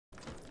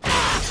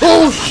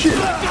Oh shit!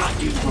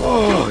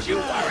 Oh.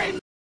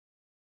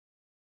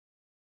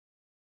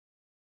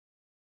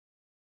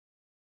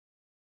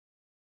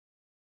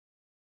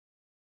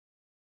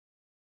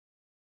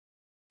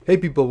 Hey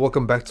people,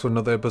 welcome back to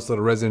another episode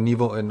of Resident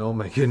Evil, and oh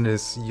my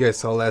goodness, you guys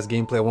saw last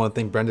gameplay. I want to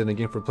thank Brandon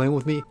again for playing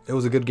with me. It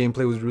was a good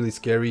gameplay, it was really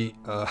scary.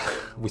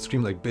 We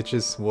screamed like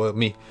bitches, well,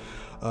 me.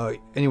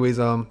 Anyways,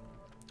 I'm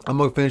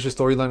gonna finish the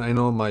storyline. I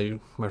know my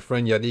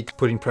friend Yadik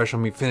putting pressure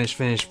on me, finish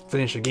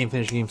the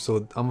game, so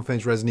I'm gonna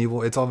finish Resident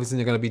Evil. It's obviously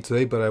not gonna be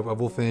today, but I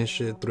will finish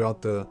it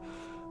throughout the,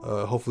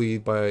 hopefully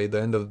by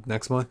the end of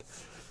next month,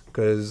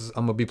 because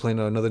I'm gonna be playing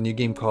another new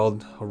game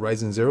called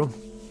Horizon Zero.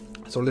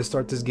 So let's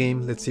start this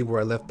game, let's see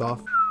where I left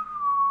off.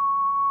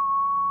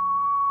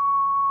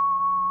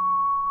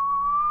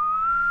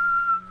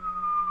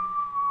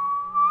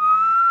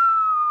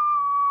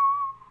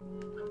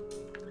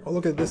 Oh,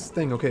 look at this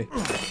thing. Okay,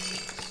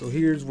 so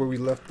here's where we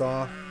left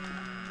off.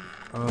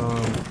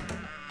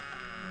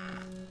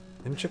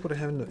 Let me check what I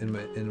have in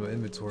my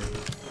inventory.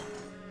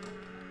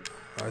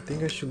 I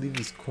think I should leave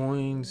these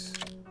coins.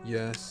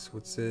 Yes.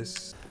 What's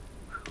this?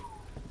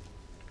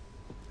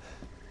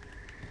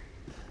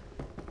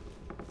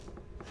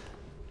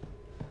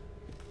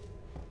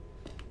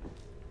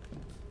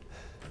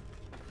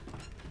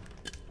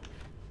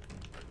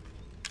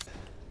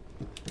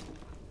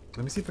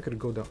 Let me see if I could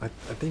go down. I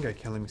think I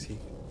can. Let me see.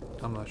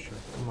 I'm not sure.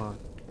 Come on.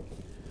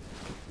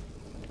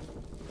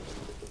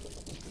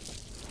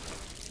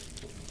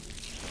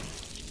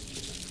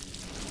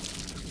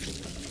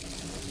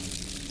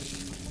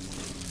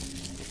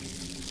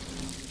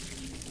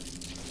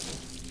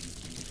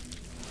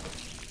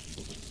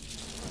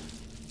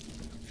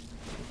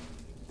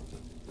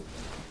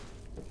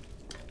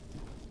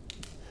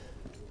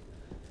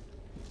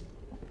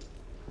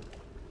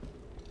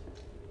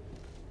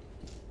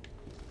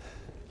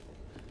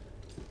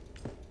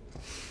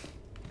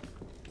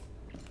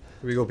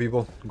 Here we go,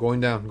 people. Going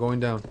down,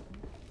 going down.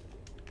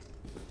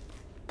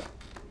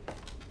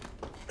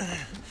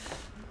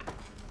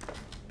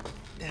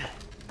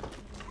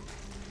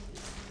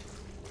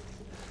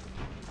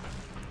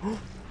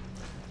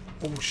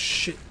 Oh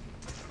shit.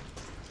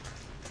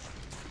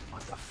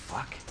 What the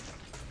fuck?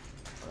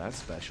 Well, that's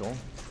special.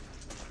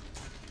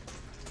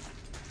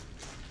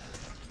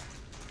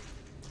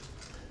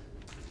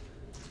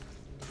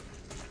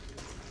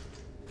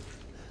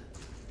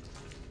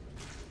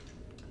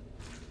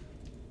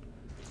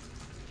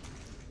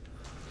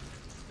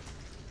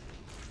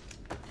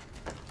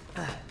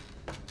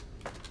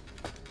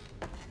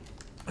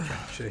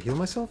 Should I heal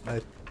myself? I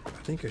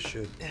think I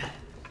should.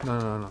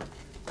 No.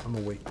 I'm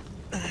gonna wait.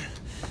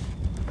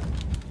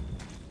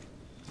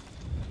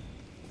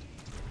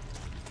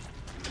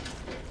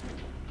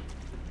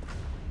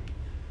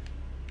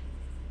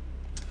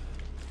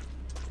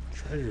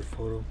 Treasure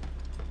photo.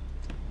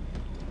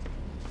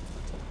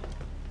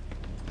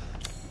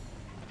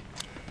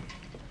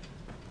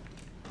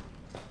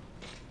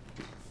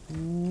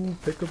 Ooh,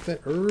 pick up that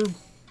herb.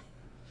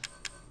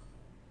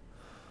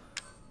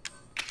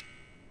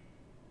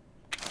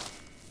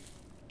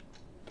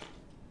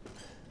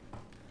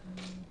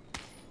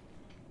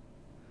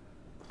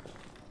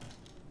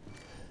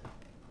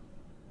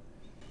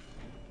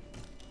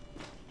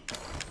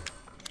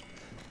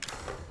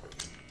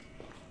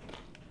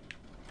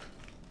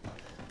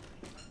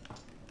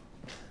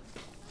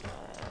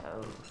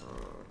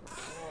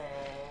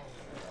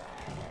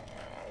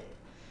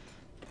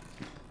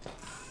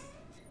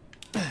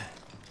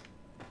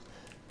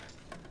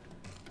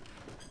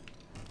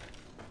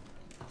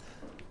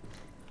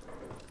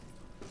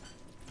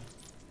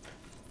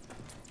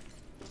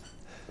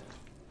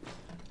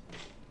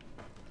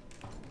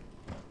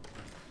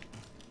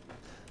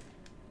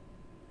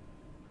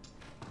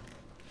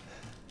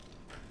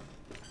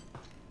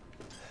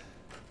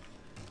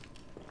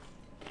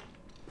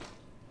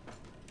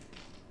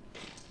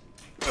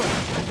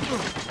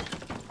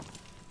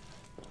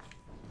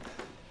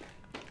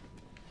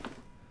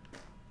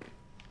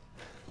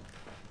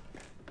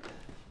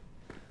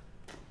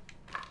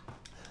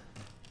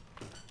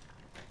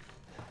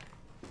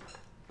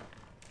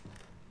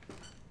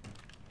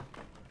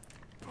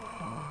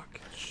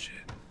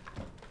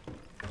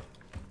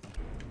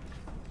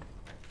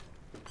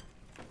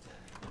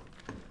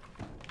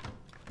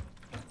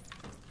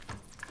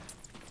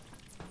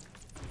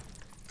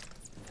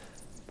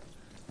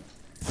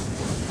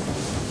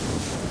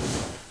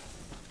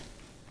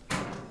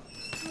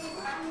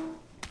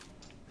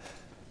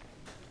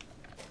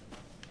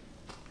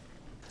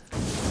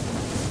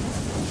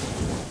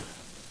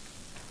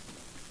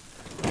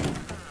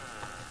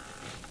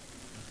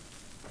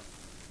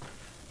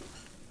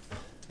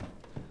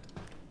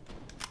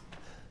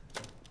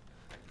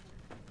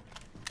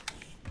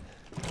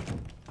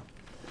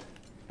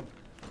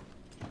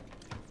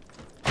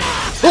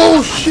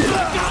 Oh shit!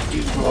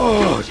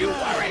 Oh, You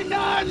worry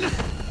none.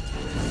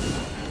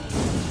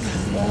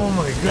 oh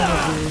my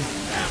god,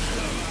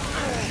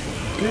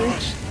 dude.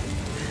 Bitch!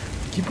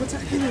 Keep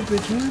attacking it,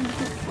 bitch, man. What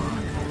the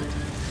fuck?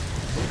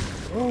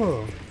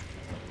 Oh.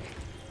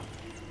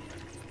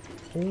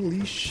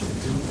 Holy shit,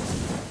 dude.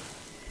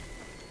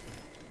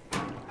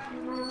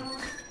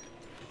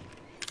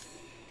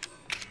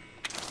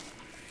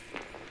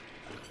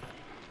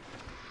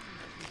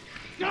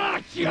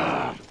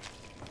 Gotcha!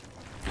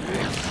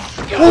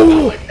 You're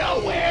going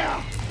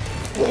nowhere!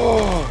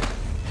 Whoa!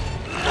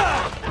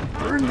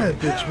 Burn that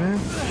bitch, man.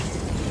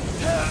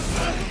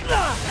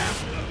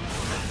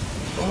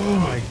 Oh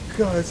my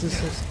god, this is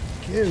so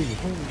scary.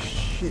 Holy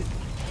shit.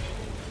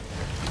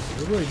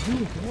 What do I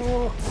do?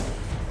 Whoa.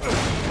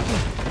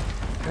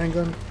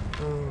 Handgun.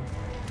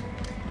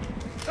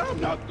 I'm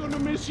not gonna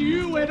miss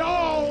you at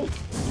all!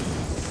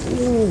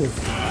 Ooh.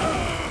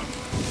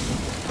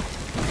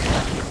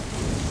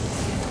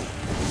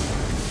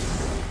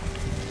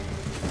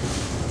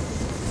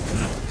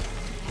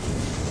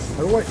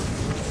 How do I?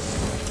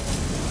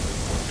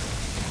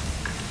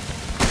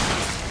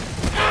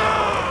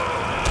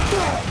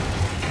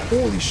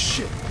 Holy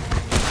shit.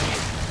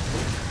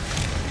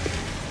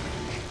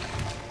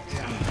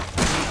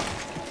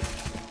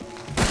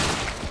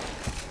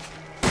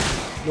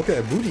 Look at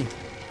that booty.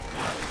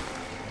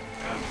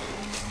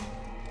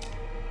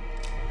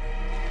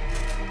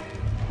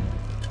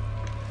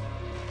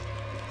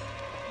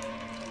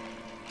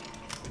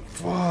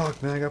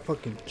 Fuck, man, I got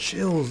fucking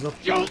chills up.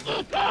 Don't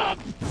look up!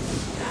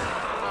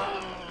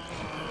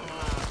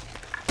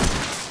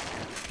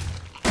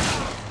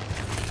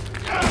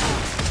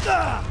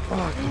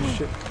 Fuck,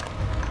 shit.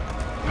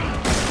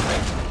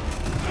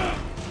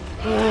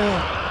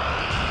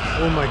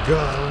 Oh my god,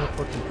 I don't have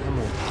fucking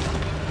ammo.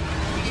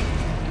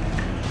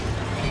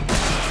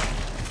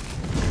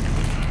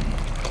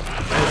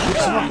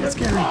 Oh, that's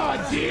scary. Oh,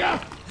 dear!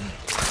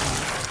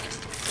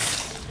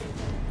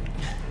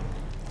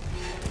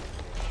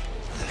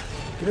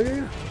 Get out of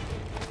here.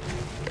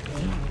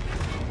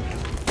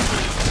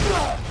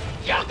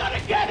 You're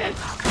gonna get it!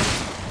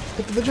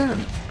 Hit the vagina.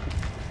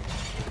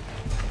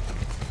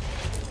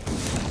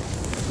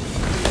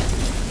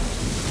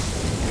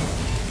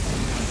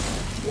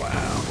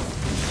 Wow.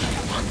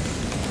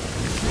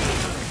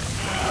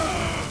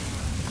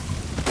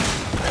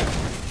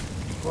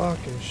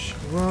 Fucking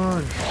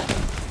run.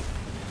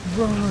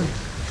 Run.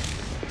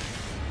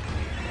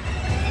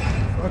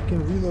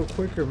 Fucking reload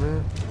quicker,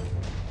 man.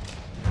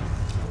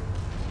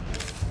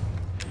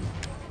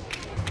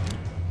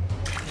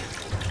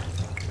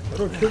 How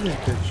do I kill this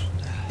bitch?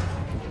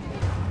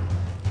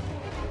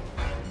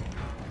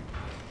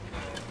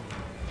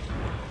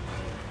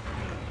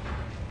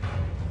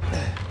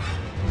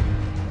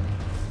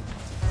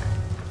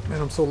 Man,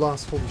 I'm so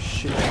lost. Holy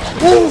shit.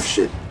 Oh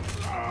shit!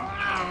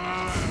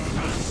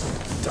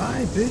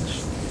 Die,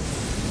 bitch.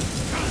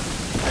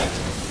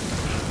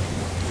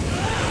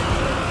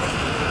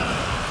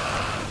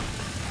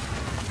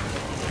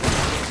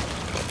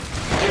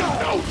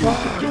 No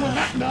use in doing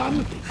that,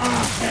 none! I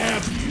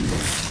have you!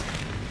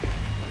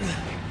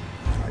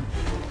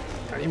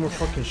 I need more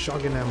fucking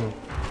shotgun ammo.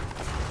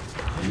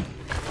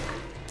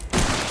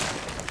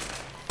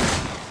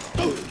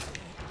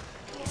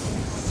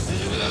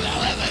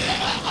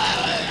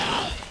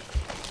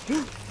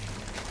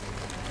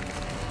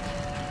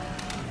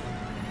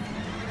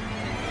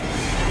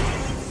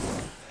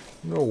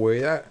 No way,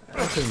 that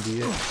couldn't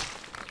be it.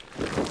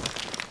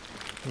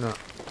 No.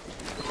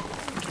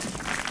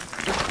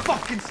 Just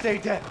fucking stay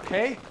dead,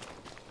 okay?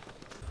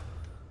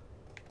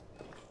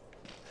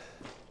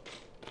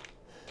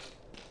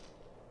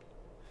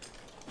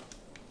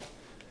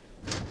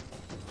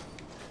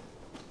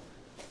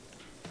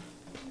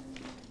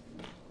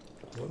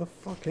 Where the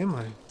fuck am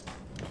I?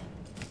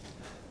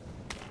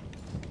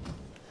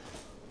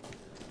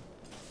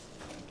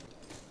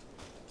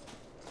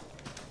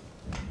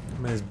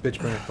 Man, this bitch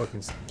better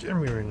fucking scare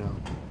me right now.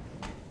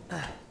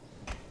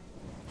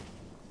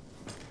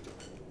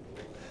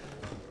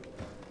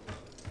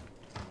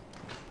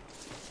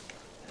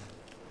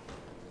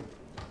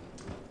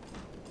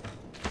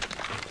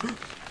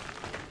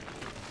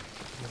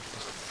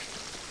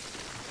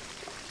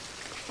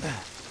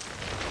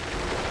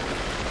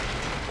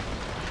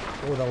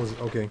 Oh, that was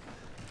okay.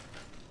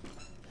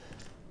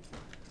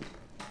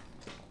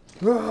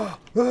 Ah,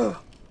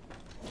 ah.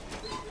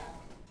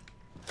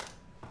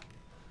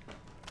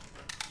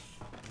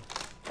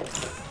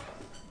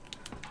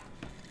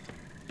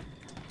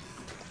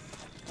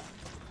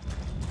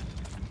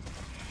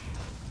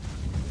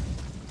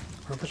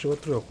 I should go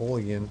through the hole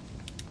again.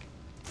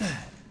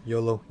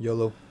 YOLO,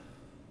 YOLO.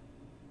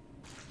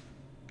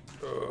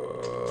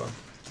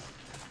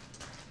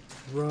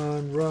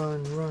 Run,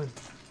 run, run.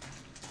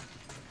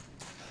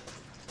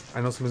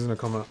 I know somebody's gonna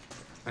come out.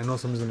 I know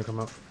somebody's gonna come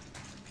out.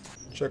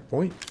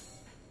 Checkpoint.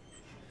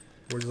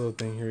 Where's the little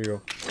thing? Here you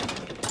go.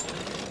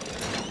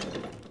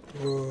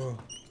 Whoa.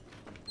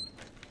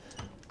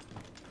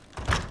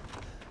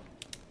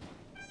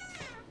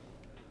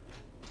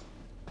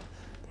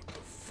 What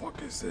the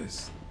fuck is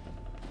this?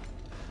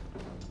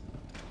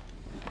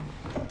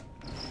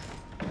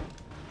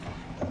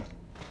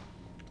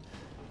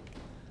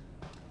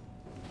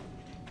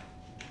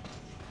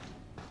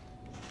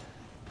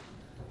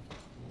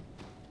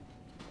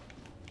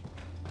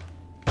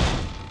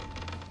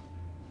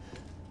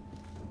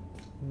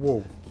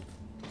 Whoa.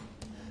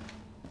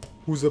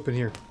 Who's up in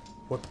here?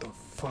 What the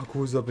fuck?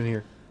 Who's up in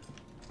here?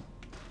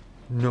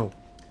 No.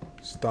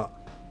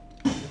 Stop.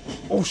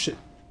 Oh shit.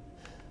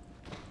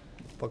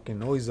 Fucking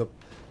noise up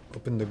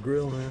in the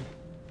grill, man.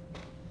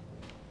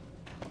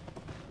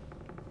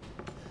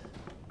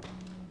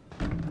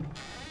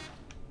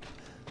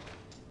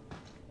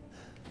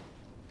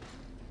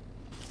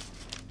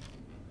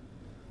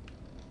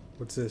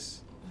 What's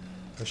this?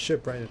 A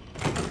ship, right?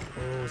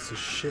 Oh, it's a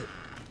ship.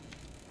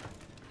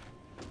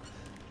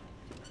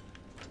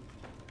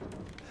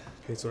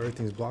 Okay, so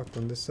everything's blocked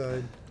on this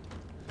side.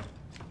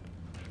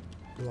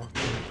 Blocked.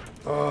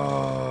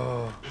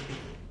 Oh.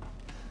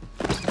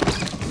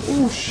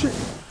 Oh shit.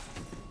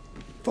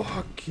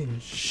 Fucking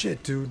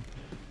shit, dude.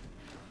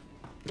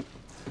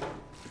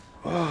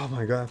 Oh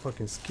my god,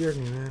 fucking scared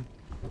me, man.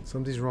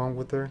 Something's wrong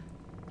with her.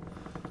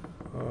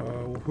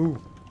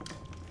 Who?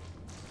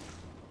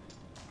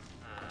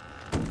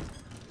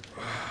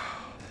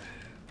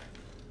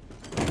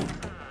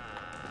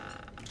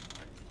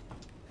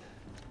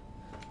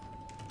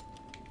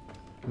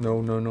 No,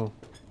 no, no.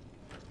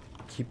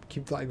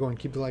 Keep the light going,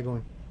 keep the light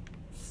going.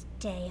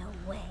 Stay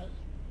away.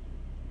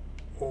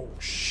 Oh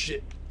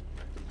shit.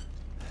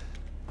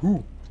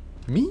 Who?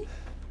 Me?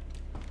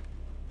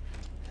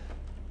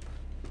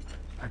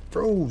 I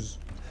froze.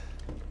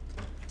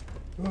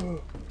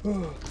 What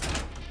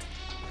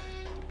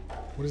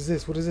is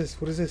this? What is this?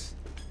 What is this?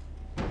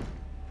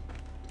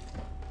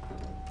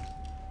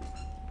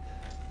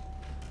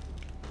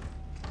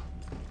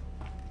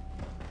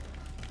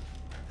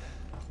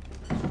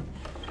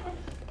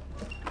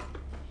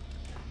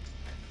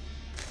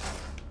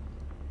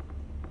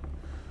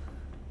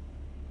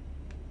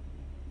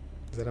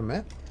 Is that a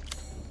map?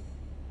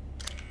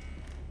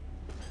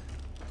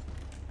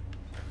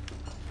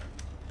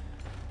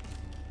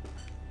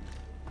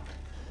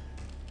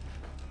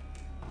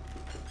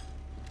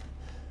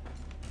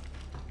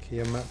 Okay,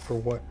 a map for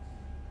what?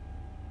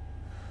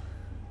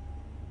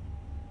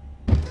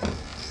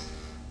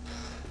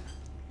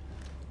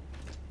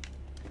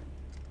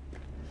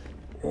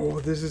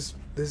 Oh, this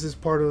is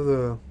part of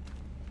the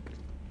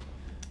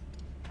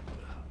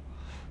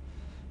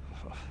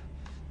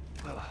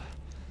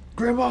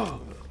Grandma!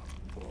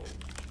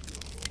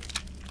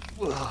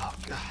 Oh,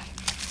 God.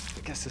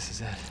 I guess this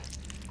is it.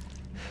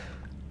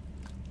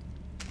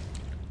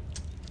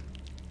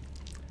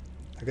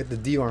 I got the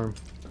D arm.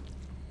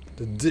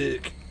 The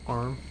dick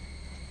arm.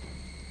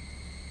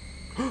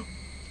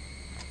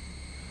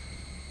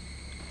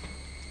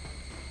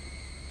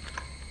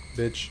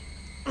 Bitch.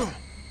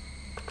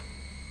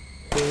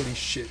 Holy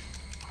shit.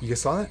 You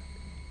guys saw that?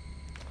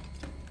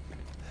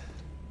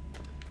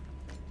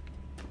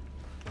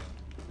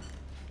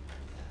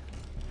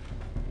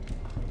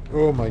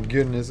 Oh my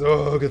goodness.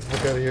 Oh, get the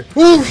fuck out of here.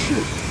 Oh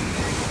shit!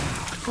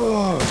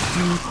 Fuck,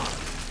 dude.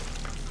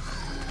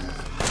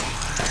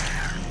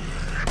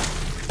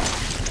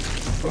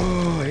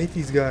 Oh, I hate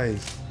these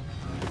guys.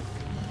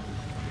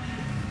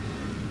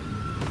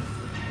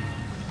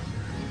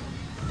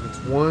 That's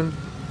one.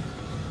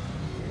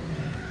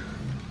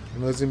 I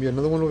know there's gonna be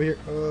another one over here.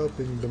 Up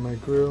in my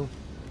grill.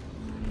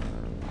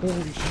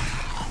 Holy shit.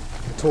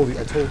 I told you,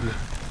 I told you.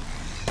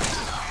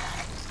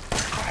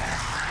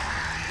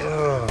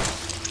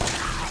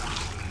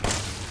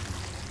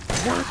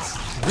 What?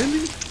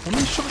 Really? How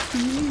many shots do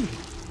you need?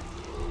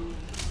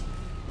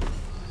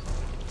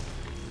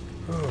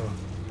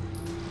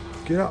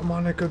 Get out,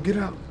 Monica, get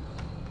out.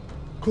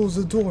 Close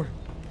the door.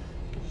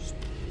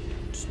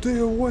 Stay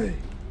away.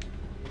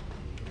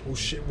 Oh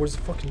shit, where's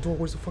the fucking door?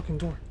 Where's the fucking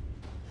door?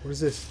 What is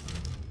this?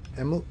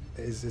 Emily?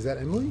 Is that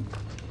Emily?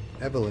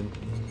 Evelyn.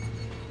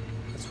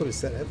 That's what it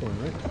said, Evelyn,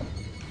 right?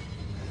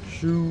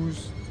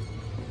 Shoes.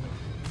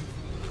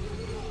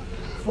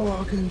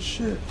 Fucking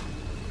shit.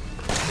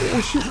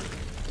 Oh shit.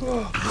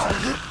 Oh.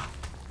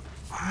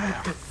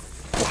 What the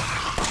fuck?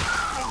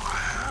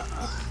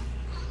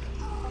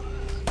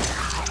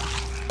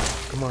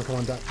 Come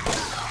on, die.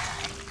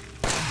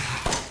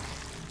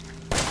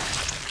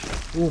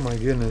 Oh my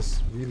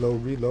goodness.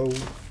 Reload.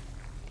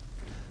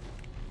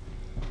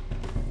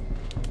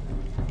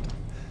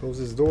 Close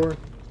this door.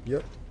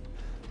 Yep.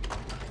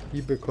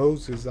 Keep it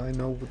closed because I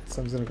know what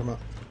something's gonna come out.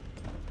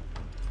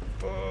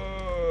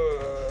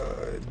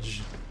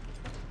 Fudge.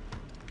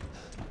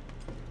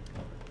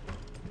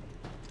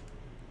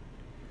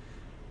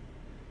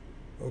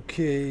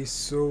 Okay,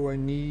 so I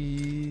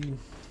need...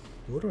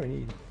 What do I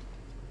need?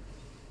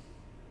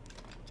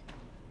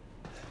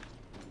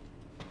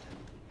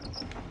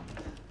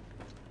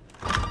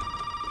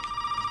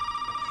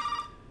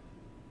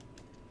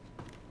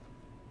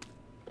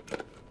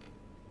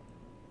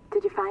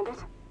 Did you find it?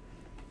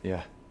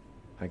 Yeah,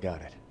 I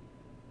got it.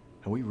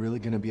 Are we really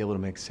gonna be able to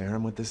make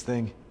serum with this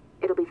thing?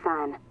 It'll be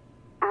fine.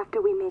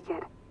 After we make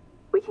it,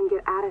 we can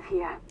get out of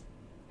here.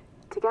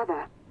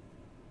 Together.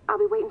 I'll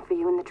be waiting for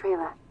you in the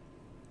trailer.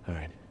 All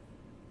right.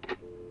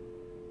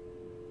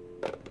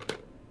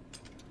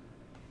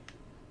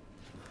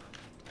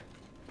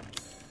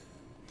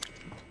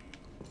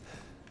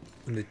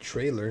 In the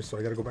trailer, so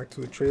I gotta go back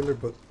to the trailer,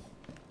 but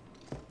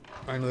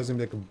I know there's gonna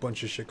be like a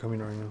bunch of shit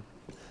coming right now.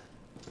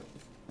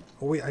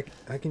 Oh wait,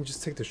 I can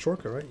just take the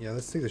shortcut, right? Yeah,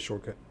 let's take the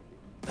shortcut.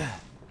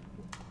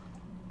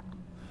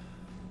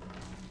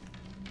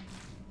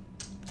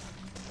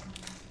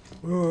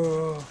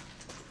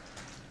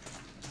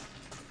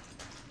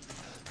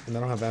 And I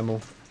don't have ammo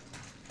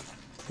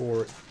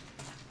for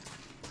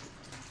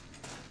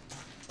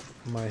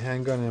my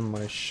handgun and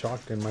my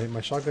shotgun.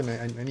 My shotgun,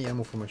 I need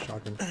ammo for my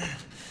shotgun.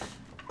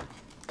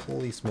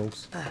 Holy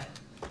smokes.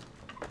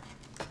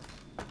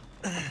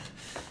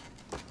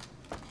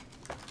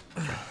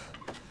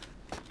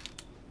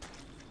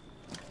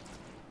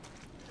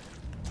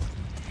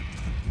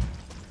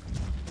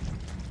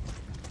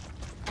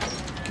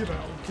 Get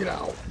out, get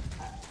out.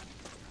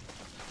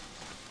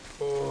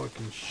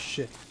 Fucking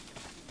shit.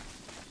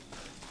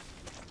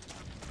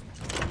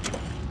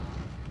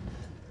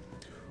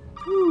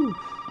 Woo.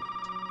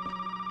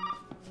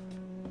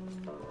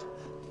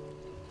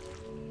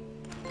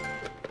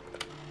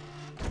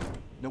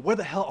 Now where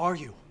the hell are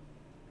you?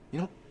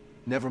 You know,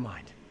 never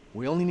mind.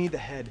 We only need the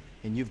head,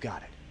 and you've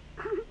got it.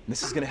 And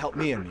this is gonna help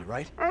me and me,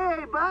 right?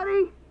 Hey,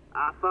 buddy.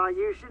 I thought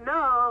you should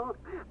know.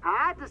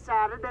 I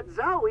decided that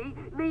Zoe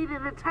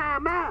needed a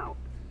timeout.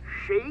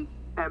 She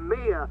and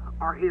Mia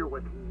are here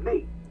with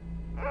me.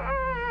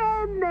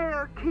 And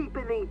they're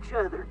keeping each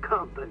other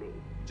company.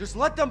 Just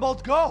let them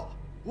both go!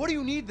 What do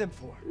you need them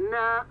for?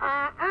 Nah,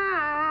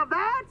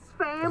 that's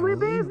family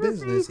business,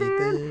 business,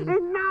 Ethan,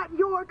 and not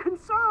your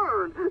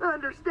concern,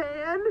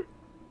 understand?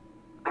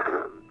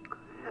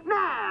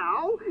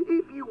 Now,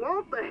 if you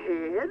want the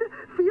head,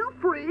 feel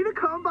free to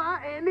come by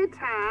any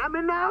time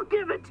and I'll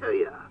give it to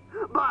you.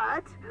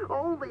 But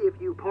only if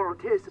you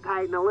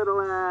participate in a little,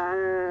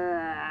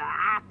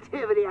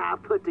 activity I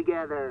put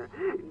together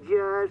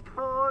just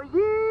for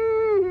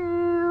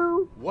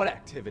you. What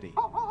activity?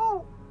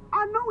 Oh,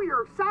 I know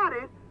you're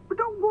excited, but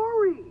don't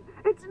worry.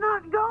 It's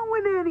not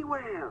going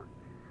anywhere.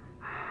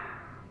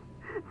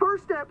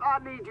 First step I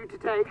need you to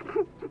take,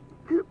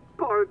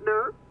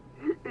 partner,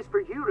 is for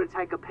you to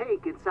take a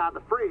peek inside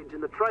the fridge in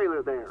the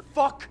trailer there.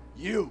 Fuck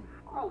you!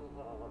 Oh,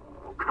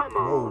 come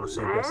Whoa, on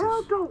so now.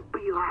 aggressive. Don't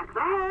be like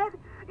that.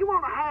 You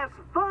want to have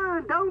some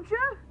fun, don't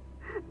you?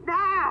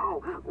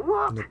 Now,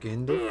 look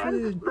in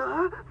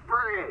the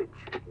fridge.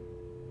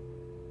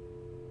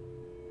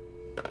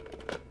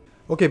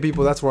 Okay,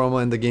 people, that's where I'm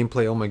gonna end the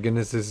gameplay. Oh my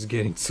goodness, this is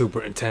getting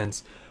super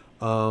intense.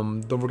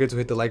 Don't forget to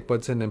hit the like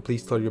button, and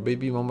please tell your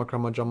baby mama,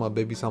 grandma, jama,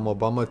 baby Sam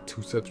Obama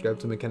to subscribe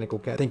to Mechanical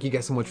Cat. Thank you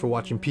guys so much for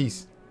watching.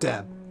 Peace.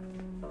 Dab.